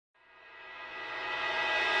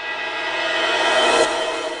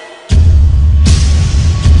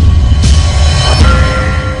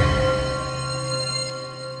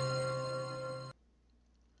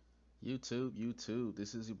YouTube?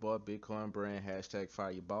 This is your boy Bitcoinbran, hashtag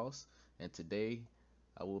fire your boss. And today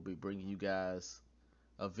I will be bringing you guys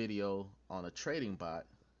a video on a trading bot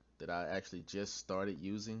that I actually just started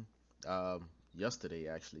using yesterday.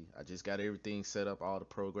 Actually, I just got everything set up, all the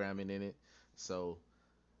programming in it. So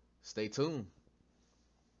stay tuned.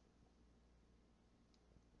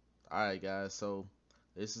 Alright, guys, so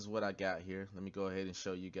this is what I got here. Let me go ahead and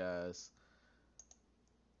show you guys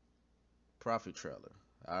Profit Trailer.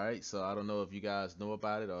 Alright, so I don't know if you guys know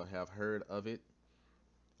about it or have heard of it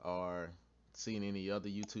or seen any other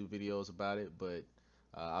YouTube videos about it, but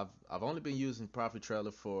I've only been using Profit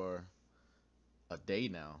Trailer for a day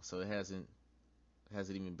now, so it hasn't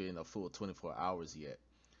even been a full 24 hours yet.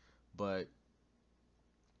 But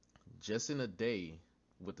just in a day,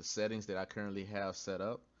 with the settings that I currently have set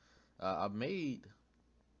up, I've made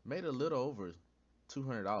a little over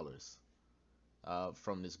 $200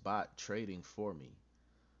 from this bot trading for me.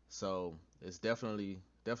 So it's definitely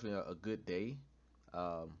a good day.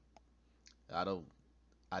 Um, I don't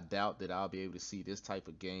I doubt that I'll be able to see this type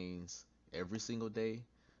of gains every single day,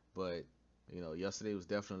 but yesterday was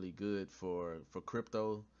definitely good for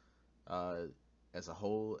crypto uh, as a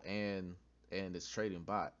whole and this trading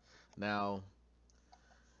bot. Now,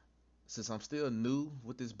 since I'm still new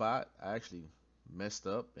with this bot, I actually messed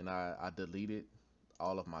up and I deleted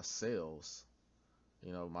all of my sales.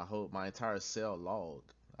 My entire sell log.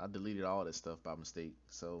 I deleted all that stuff by mistake.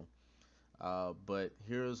 So, but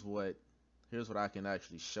here's what I can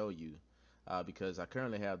actually show you, because I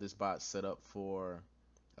currently have this bot set up for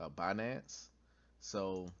Binance.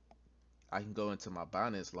 So I can go into my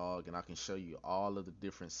Binance log and I can show you all of the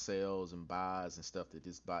different sales and buys and stuff that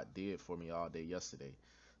this bot did for me all day yesterday.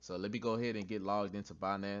 So let me go ahead and get logged into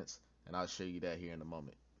Binance and I'll show you that here in a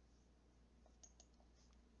moment.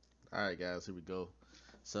 Alright guys, here we go.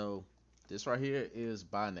 So this right here is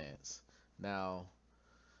Binance. Now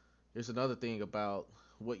here's another thing about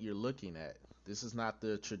what you're looking at. This is not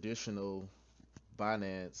the traditional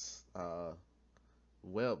Binance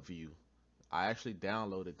web view. I actually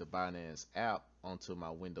downloaded the Binance app onto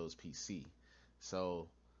my Windows PC, so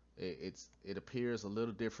it appears a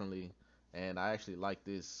little differently, and I actually like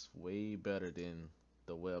this way better than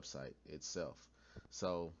the website itself.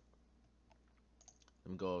 So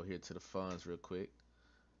let me go over here to the funds real quick.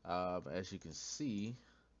 As you can see,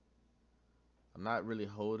 I'm not really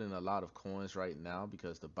holding a lot of coins right now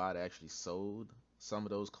because the bot actually sold some of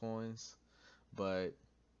those coins, but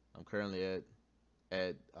I'm currently at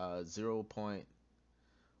 0.1179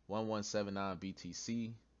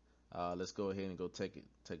 BTC. Let's go ahead and go take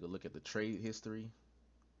a look at the trade history.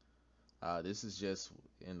 This is just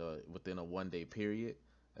within a 1 day period.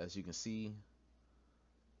 As you can see,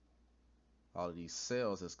 all of these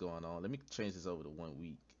sales that's going on. Let me change this over to 1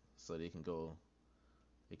 week so they can do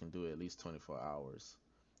it at least 24 hours.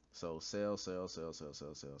 So sell, sell, sell, sell,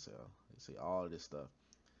 sell, sell, sell. You see all of this stuff.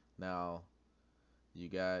 Now you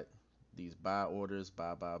got these buy orders,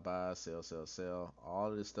 buy, sell, sell, sell.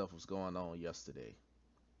 All of this stuff was going on yesterday.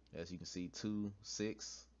 As you can see,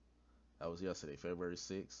 2/6, that was yesterday, February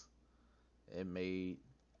 6th. It made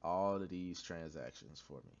all of these transactions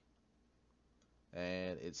for me.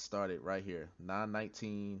 And it started right here,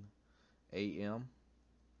 9:19 a.m.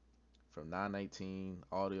 From 9:19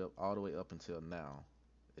 all the way up until now.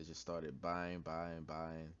 It just started buying, buying,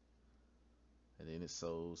 buying. And then it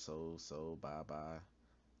sold, sold, sold, buy.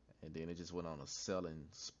 And then it just went on a selling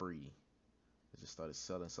spree. It just started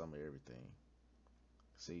selling some of everything.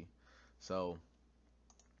 See? So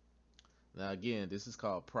now again, this is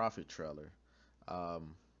called Profit Trailer.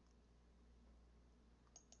 Um,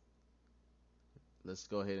 let's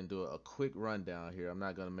go ahead and do a quick rundown here. I'm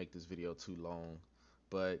not going to make this video too long,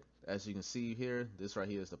 but as you can see here, this right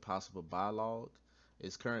here is the possible buy log.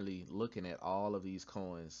 It's currently looking at all of these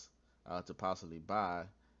coins to possibly buy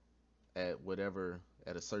at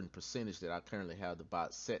a certain percentage that I currently have the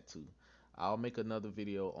bot set to. I'll make another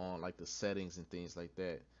video on like the settings and things like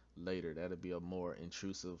that later. That'll be a more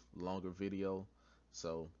intrusive, longer video.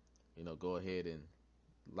 So, go ahead and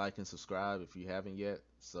like and subscribe if you haven't yet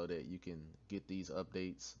so that you can get these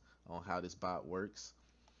updates on how this bot works.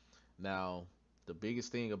 Now, the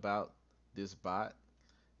biggest thing about this bot,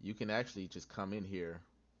 you can actually just come in here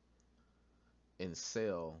and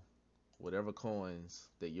sell whatever coins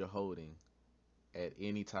that you're holding at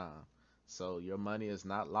any time. So your money is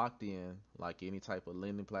not locked in like any type of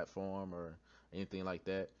lending platform or anything like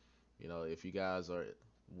that. If you guys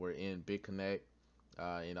were in BitConnect,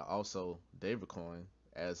 also DavorCoin,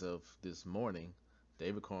 as of this morning,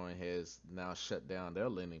 DavorCoin has now shut down their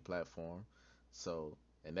lending platform. So,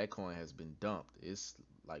 and that coin has been dumped. It's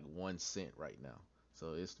like 1 cent right now.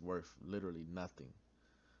 So it's worth literally nothing.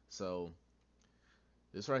 So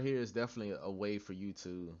this right here is definitely a way for you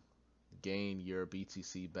to gain your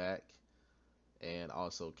BTC back and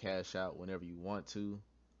also cash out whenever you want to.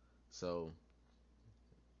 So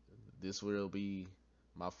this will be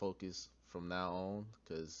my focus from now on,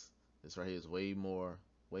 because this right here is way more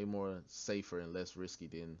safer and less risky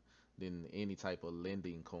than any type of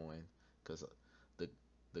lending coin, because the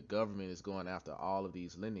the government is going after all of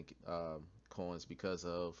these lending coins because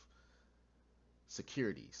of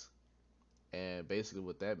securities. And basically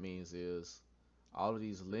what that means is all of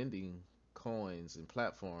these lending coins and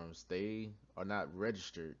platforms, they are not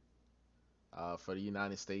registered for the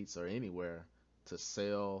United States or anywhere to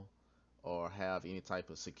sell or have any type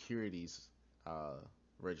of securities uh,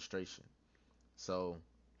 registration. So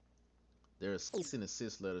there's cease and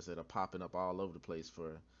desist letters that are popping up all over the place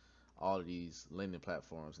for all of these lending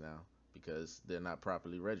platforms now because they're not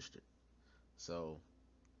properly registered. So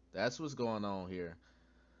that's what's going on here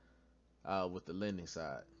with the lending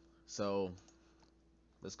side. So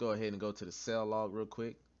let's go ahead and go to the sell log real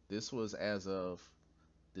quick. This was as of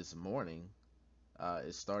this morning.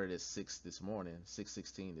 It started at 6 this morning,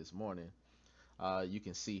 6:16 this morning. You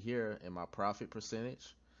can see here in my profit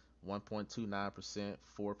percentage, 1.29%,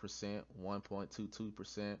 4%,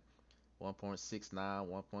 1.22%, 1.69,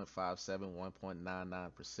 1.57,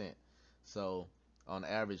 1.99%. So on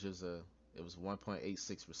average, it was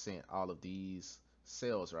 1.86%. All of these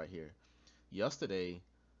sales right here. Yesterday,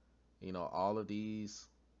 all of these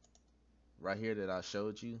right here that I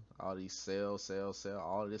showed you, all these sell,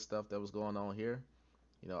 all of this stuff that was going on here,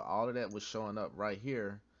 all of that was showing up right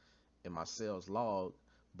here in my sales log,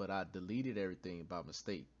 but I deleted everything by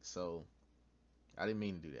mistake. So I didn't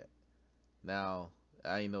mean to do that. Now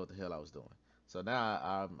I didn't know what the hell I was doing. So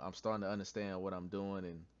now I'm starting to understand what I'm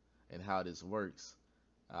doing and how this works.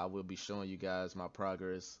 I will be showing you guys my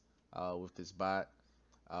progress with this bot.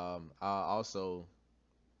 I'll also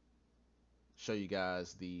show you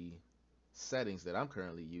guys the settings that I'm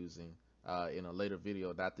currently using in a later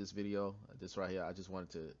video, not this video. This right here, I just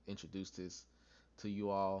wanted to introduce this to you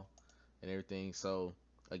all and everything. So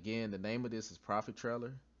again, the name of this is Profit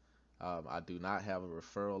Trailer. I do not have a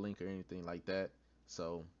referral link or anything like that.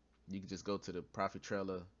 So you can just go to the Profit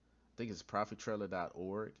Trailer. I think it's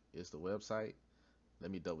profittrailer.org is the website. Let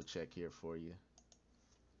me double check here for you.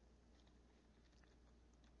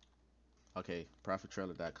 Okay,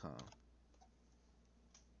 profittrailer.com.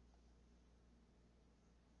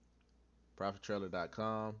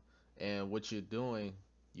 Profittrailer.com. And what you're doing,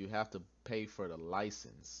 you have to pay for the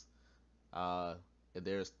license. Uh,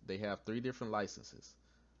 they have three different licenses.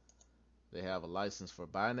 They have a license for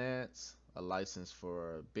Binance, a license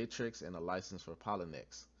for Bittrex, and a license for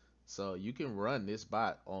Polynex. So you can run this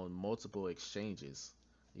bot on multiple exchanges.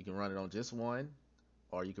 You can run it on just one,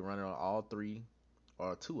 or you can run it on all three,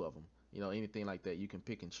 or two of them. Anything like that, you can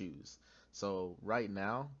pick and choose. So right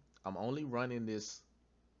now, I'm only running this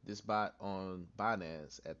bot on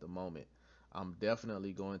Binance at the moment. I'm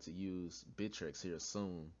definitely going to use Bittrex here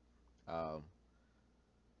soon. Um,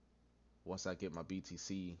 Once I get my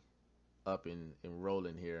BTC up and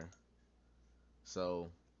rolling here. So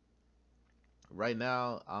right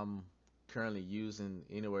now I'm currently using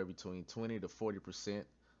anywhere between 20 to 40%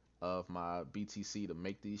 of my BTC to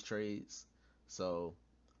make these trades. So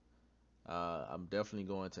I'm definitely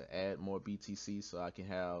going to add more BTC so I can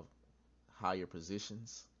have higher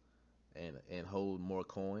positions and hold more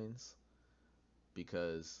coins,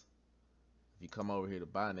 because if you come over here to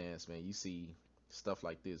Binance, man, you see stuff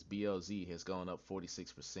like this. BLZ has gone up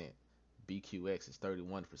 46%. BQX is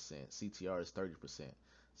 31%. CTR is 30%.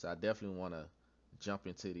 So I definitely want to jump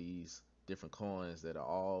into these different coins that are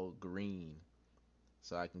all green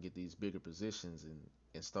so I can get these bigger positions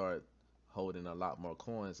and start holding a lot more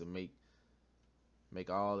coins and make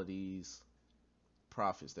all of these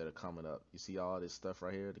profits that are coming up. You see all this stuff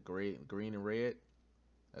right here, the green and red,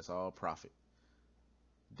 that's all profit.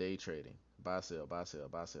 Day trading, buy sell, buy sell,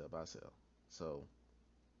 buy sell, buy sell. So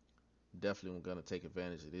definitely I'm gonna take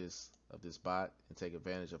advantage of this bot and take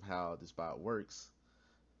advantage of how this bot works.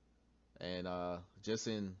 And just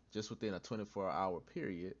within a 24-hour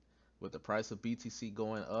period, with the price of BTC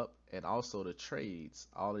going up and also the trades,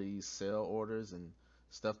 all of these sell orders and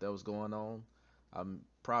stuff that was going on, I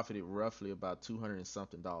profited roughly about 200 and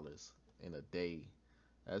something dollars in a day.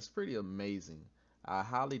 That's pretty amazing. I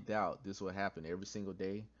highly doubt this will happen every single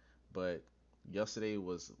day, but yesterday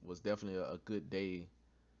was definitely a good day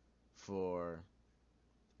for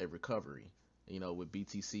a recovery. With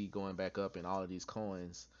BTC going back up and all of these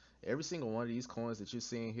coins, every single one of these coins that you're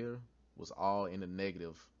seeing here was all in the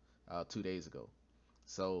negative 2 days ago.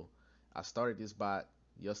 So I started this bot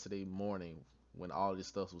yesterday morning when all this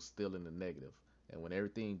stuff was still in the negative. And when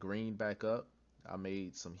everything greened back up, I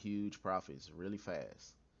made some huge profits really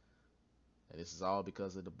fast. And this is all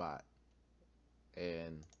because of the bot.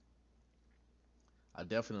 And I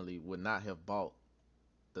definitely would not have bought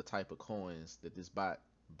the type of coins that this bot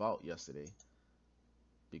bought yesterday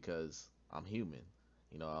because I'm human.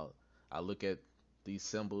 You know, I look at these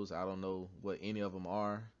symbols. I don't know what any of them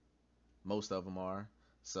are. Most of them are.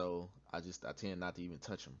 So I tend not to even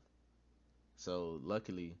touch them. So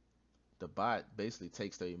luckily, the bot basically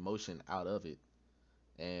takes the emotion out of it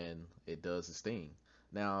and it does its thing.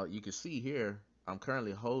 Now you can see here, I'm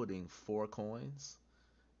currently holding 4 coins,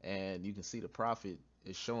 and you can see the profit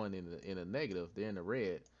is showing in a negative. They're in the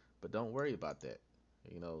red, but don't worry about that.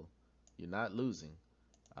 You know, you're not losing.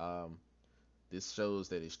 Um, this shows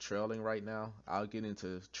that it's trailing right now. I'll get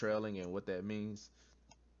into trailing and what that means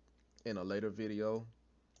in a later video.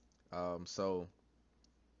 So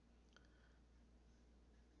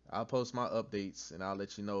I'll post my updates and I'll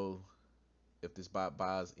let you know if this bot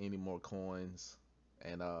buys any more coins,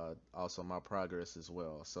 and also my progress as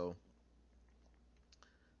well. So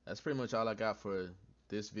that's pretty much all I got for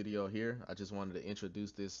this video here. I just wanted to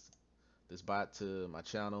introduce this bot to my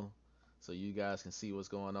channel so you guys can see what's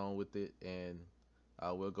going on with it, and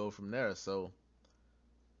we'll go from there. So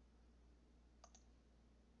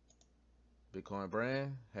Bitcoin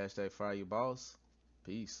brand, hashtag fire your boss.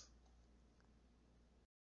 Peace.